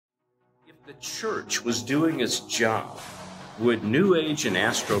the church was doing its job, would New Age and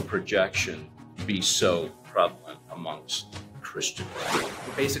astral projection be so prevalent amongst Christians?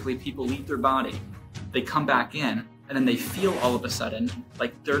 Basically, people leave their body, they come back in, and then they feel all of a sudden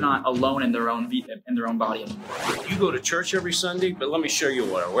like they're not alone in their own body anymore. You go to church every Sunday, but let me show you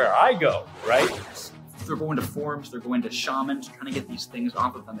where I go, right? They're going to forums, they're going to shamans, trying to get these things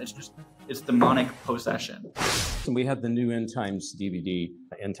off of them. It's demonic possession. And we have the new End Times DVD,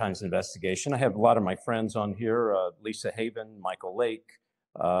 End Times Investigation. I have a lot of my friends on here, Lisa Haven, Michael Lake.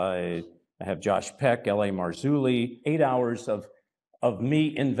 I have Josh Peck, L.A. Marzulli. 8 hours of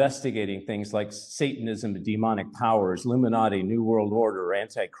me investigating things like Satanism, demonic powers, Illuminati, New World Order,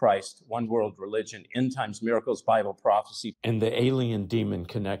 Antichrist, One World Religion, End Times Miracles, Bible Prophecy, and the alien demon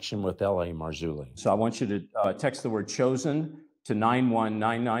connection with L.A. Marzulli. So I want you to text the word chosen to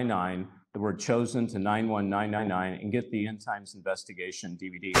 91999, the word chosen to 91999, and get the End Times Investigation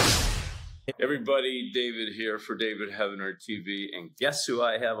DVD. Everybody, David here for David Heavener TV, and guess who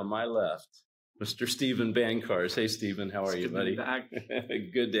I have on my left? Mr. Stephen Bancarz. Hey, Stephen, how are you, buddy? Back.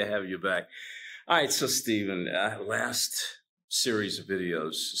 Good to have you back. All right, so Stephen, last series of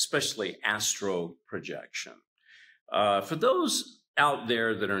videos, especially astral projection. For those out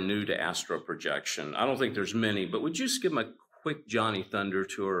there that are new to astral projection, I don't think there's many, but would you just give them a quick Johnny Thunder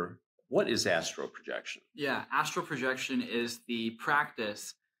tour? What is astral projection? Yeah, astral projection is the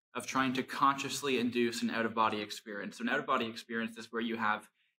practice of trying to consciously induce an out-of-body experience. So an out-of-body experience is where you have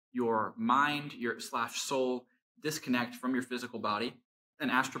your mind, your /soul disconnect from your physical body. And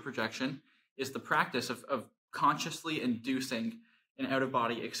astral projection is the practice of consciously inducing an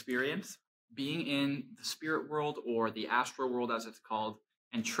out-of-body experience, being in the spirit world or the astral world as it's called,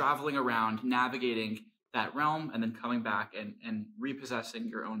 and traveling around, navigating that realm, and then coming back and repossessing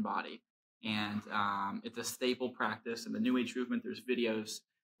your own body. And it's a staple practice in the New Age movement. There's videos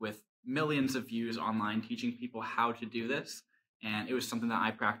with millions of views online teaching people how to do this. And it was something that I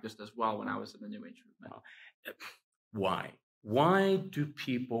practiced as well when I was in the New Age movement. Why? Why do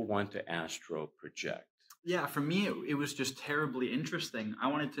people want to astral project? Yeah, for me, it was just terribly interesting. I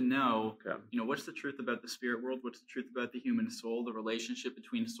wanted to know, what's the truth about the spirit world? What's the truth about the human soul, the relationship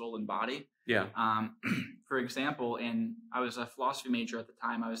between soul and body? Yeah. For example, I was a philosophy major at the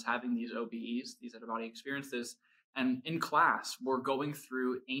time. I was having these OBEs, these out-of-body experiences. And in class, we're going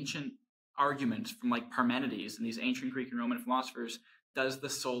through ancient arguments from like Parmenides and these ancient Greek and Roman philosophers. Does the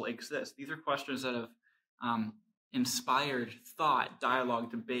soul exist? These are questions that have inspired thought, dialogue,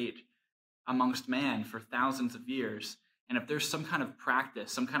 debate amongst man for thousands of years. And if there's some kind of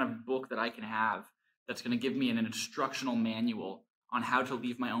practice, some kind of book that I can have that's going to give me an instructional manual on how to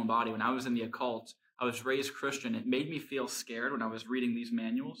leave my own body. When I was in the occult, I was raised Christian. It made me feel scared when I was reading these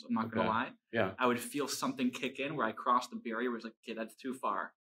manuals. I'm not going to lie. Yeah. I would feel something kick in where I crossed the barrier where it's like, okay, that's too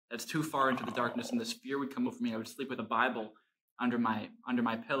far. That's too far into the darkness, and this fear would come over me. I would sleep with a Bible under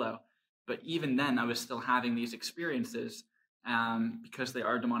my pillow. But even then, I was still having these experiences because they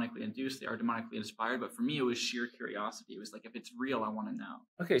are demonically induced, they are demonically inspired. But for me, it was sheer curiosity. It was like, if it's real, I want to know.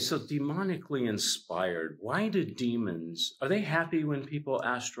 Okay, so demonically inspired. Why do are they happy when people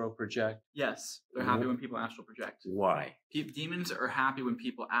astral project? Yes, they're happy when people astral project. Why? Demons are happy when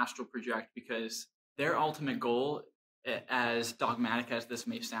people astral project because their ultimate goal, as dogmatic as this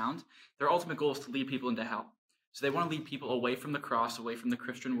may sound, their ultimate goal is to lead people into hell. So they want to lead people away from the cross, away from the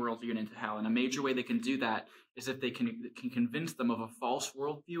Christian worldview and into hell. And a major way they can do that is if they can convince them of a false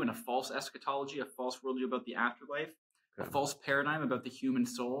worldview and a false eschatology, a false worldview about the afterlife, a false paradigm about the human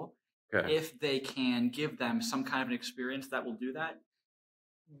soul. If they can give them some kind of an experience that will do that,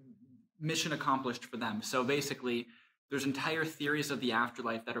 mission accomplished for them. So basically, there's entire theories of the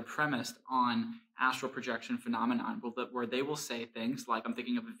afterlife that are premised on astral projection phenomenon, where they will say things like, I'm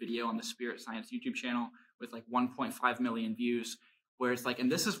thinking of a video on the Spirit Science YouTube channel with like 1.5 million views, where it's like,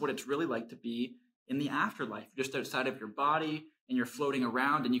 and this is what it's really like to be in the afterlife, just outside of your body, and you're floating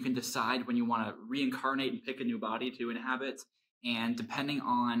around, and you can decide when you want to reincarnate and pick a new body to inhabit. And depending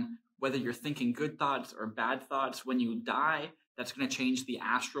on whether you're thinking good thoughts or bad thoughts, when you die, that's going to change the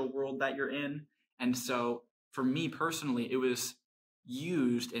astral world that you're in. And so for me personally, it was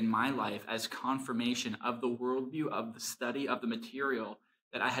used in my life as confirmation of the worldview, of the study, of the material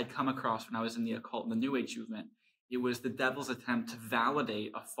that I had come across when I was in the occult and the New Age movement. It was the devil's attempt to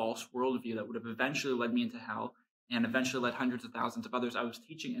validate a false worldview that would have eventually led me into hell and eventually led hundreds of thousands of others I was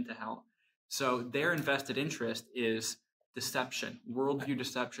teaching into hell. So their invested interest is deception, worldview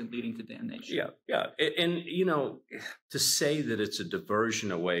deception leading to damnation. Yeah. And, to say that it's a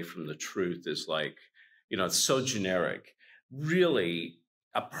diversion away from the truth is like, it's so generic. Really,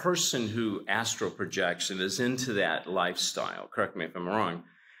 a person who astral projects and is into that lifestyle, correct me if I'm wrong,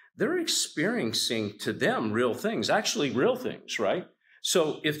 they're experiencing to them real things, actually real things, right?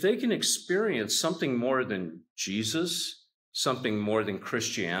 So if they can experience something more than Jesus, something more than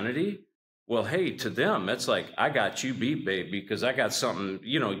Christianity, well, hey, to them, it's like, I got you beat, babe, because I got something,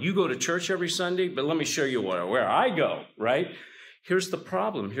 you go to church every Sunday, but let me show you where I go, right? Here's the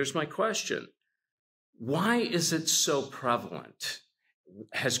problem. Here's my question. Why is it so prevalent?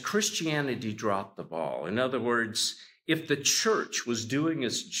 Has Christianity dropped the ball? In other words, if the church was doing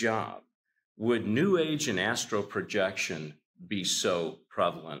its job, would New Age and astral projection be so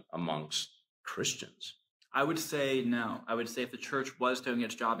prevalent amongst Christians? I would say no. I would say if the church was doing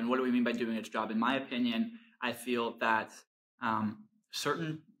its job, and what do we mean by doing its job? In my opinion, I feel that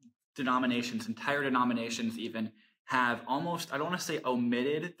certain denominations, entire denominations even, have almost, I don't want to say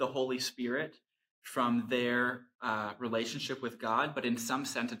omitted the Holy Spirit from their relationship with God, but in some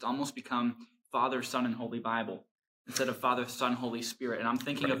sense, it's almost become Father, Son, and Holy Bible instead of Father, Son, Holy Spirit. And I'm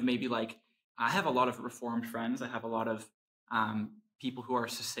thinking of maybe like, I have a lot of Reformed friends. I have a lot of people who are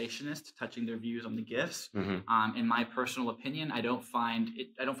cessationist, touching their views on the gifts. Mm-hmm. In my personal opinion, I don't find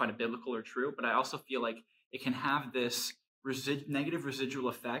it biblical or true, but I also feel like it can have this negative residual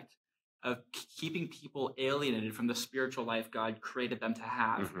effect of keeping people alienated from the spiritual life God created them to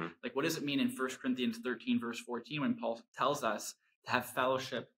have. Mm-hmm. Like, what does it mean in 1 Corinthians 13, verse 14, when Paul tells us to have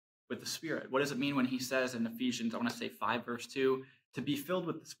fellowship with the Spirit? What does it mean when he says in Ephesians, I want to say 5, verse 2, to be filled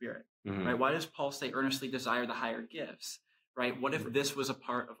with the Spirit? Mm-hmm. Right? Why does Paul say earnestly desire the higher gifts? Right? What if this was a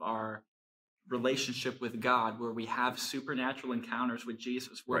part of our relationship with God, where we have supernatural encounters with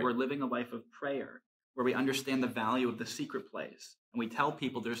Jesus, where we're living a life of prayer, where we understand the value of the secret place, and we tell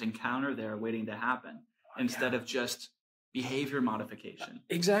people there's encounter there waiting to happen, instead of just behavior modification.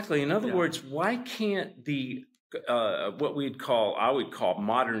 Exactly. In other words, why can't the what I would call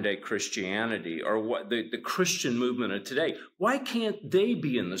modern day Christianity, or what the Christian movement of today, why can't they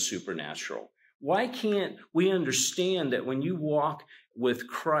be in the supernatural? Why can't we understand that when you walk with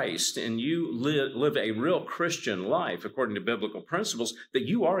Christ and you live a real Christian life according to biblical principles, that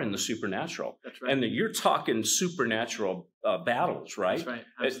you are in the supernatural? That's right. And that you're talking supernatural battles, right? That's right.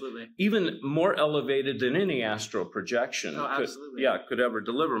 Absolutely. Even more elevated than any astral projection could ever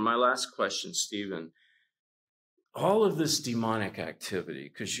deliver. My last question, Stephen. All of this demonic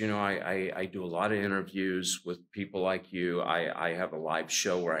activity, because, I do a lot of interviews with people like you. I have a live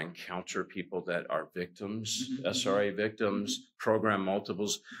show where I encounter people that are victims, mm-hmm. SRA victims, mm-hmm. program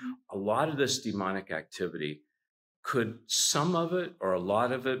multiples. Mm-hmm. A lot of this demonic activity, could some of it or a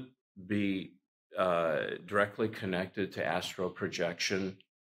lot of it be directly connected to astral projection?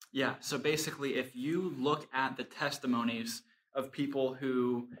 Yeah. So basically, if you look at the testimonies of people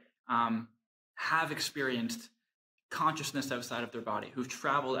who have experienced consciousness outside of their body, who've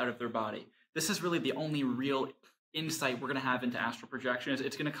traveled out of their body, this is really the only real insight we're going to have into astral projection.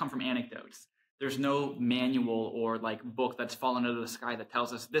 It's going to come from anecdotes. There's no manual or like book that's fallen out of the sky that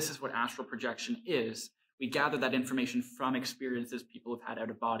tells us this is what astral projection is. We gather that information from experiences people have had out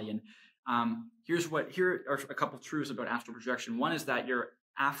of body. And here are a couple truths about astral projection. One is that your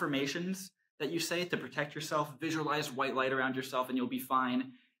affirmations that you say to protect yourself, visualize white light around yourself and you'll be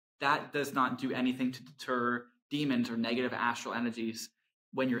fine, that does not do anything to deter demons or negative astral energies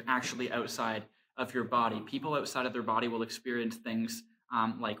when you're actually outside of your body. People outside of their body will experience things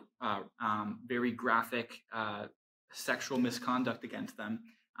like very graphic sexual misconduct against them,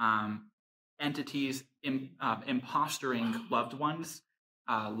 entities impostoring loved ones,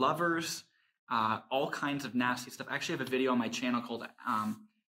 lovers, all kinds of nasty stuff. I actually have a video on my channel called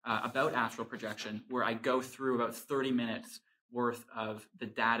about astral projection, where I go through about 30 minutes worth of the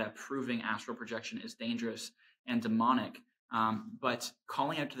data proving astral projection is dangerous and demonic, but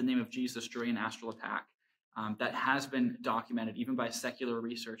calling out to the name of Jesus during an astral attack, that has been documented even by secular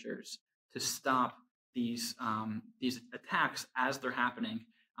researchers to stop these attacks as they're happening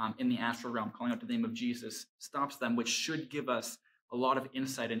in the astral realm. Calling out to the name of Jesus stops them, which should give us a lot of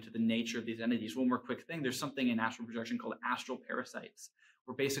insight into the nature of these entities. One more quick thing, there's something in astral projection called astral parasites,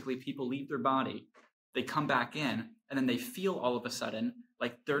 where basically people leave their body, they come back in, and then they feel all of a sudden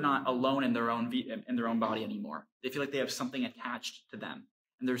like they're not alone in their own body anymore. They feel like they have something attached to them,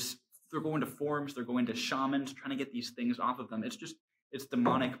 and they're going to forms, they're going to shamans, trying to get these things off of them. It's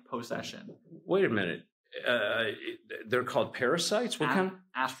demonic possession. Wait a minute. They're called parasites? What kind?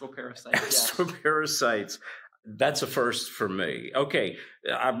 Astral parasites. Astral parasites. That's a first for me. Okay,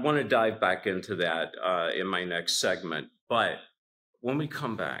 I want to dive back into that in my next segment. But when we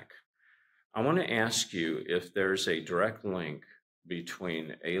come back, I want to ask you if there's a direct link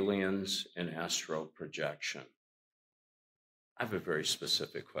between aliens and astral projection. I have a very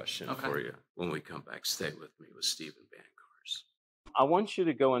specific question for you when we come back. Stay with me with Stephen Bancarz. I want you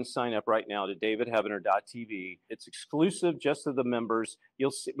to go and sign up right now to davidheavener.tv. It's exclusive just to the members.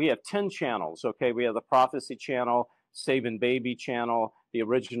 You'll see we have 10 channels, okay? We have the Prophecy channel, Saving Baby channel, the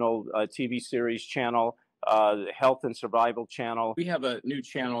original TV series channel, the Health and Survival channel. We have a new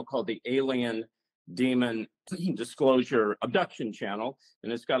channel called the Alien Demon Disclosure Abduction channel,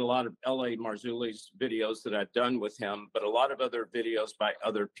 and it's got a lot of L.A. Marzulli's videos that I've done with him, but a lot of other videos by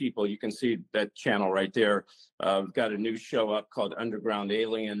other people. You can see that channel right there. We've got a new show up called Underground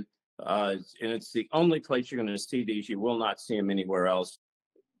Alien, and it's the only place you're going to see these. You will not see them anywhere else.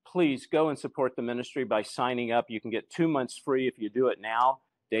 Please go and support the ministry by signing up. You can get 2 months free if you do it now.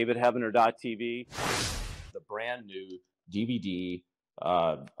 davidheavener.tv. The brand new DVD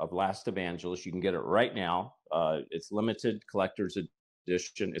of Last Evangelist. You can get it right now. It's limited collector's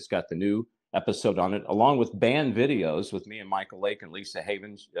edition. It's got the new episode on it, along with band videos with me and Michael Lake and Lisa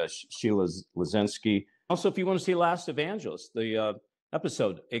Havens, Sheila Lazinski. Also, if you want to see Last Evangelist, the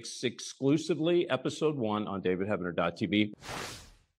episode, exclusively episode 1 on davidheavener.tv.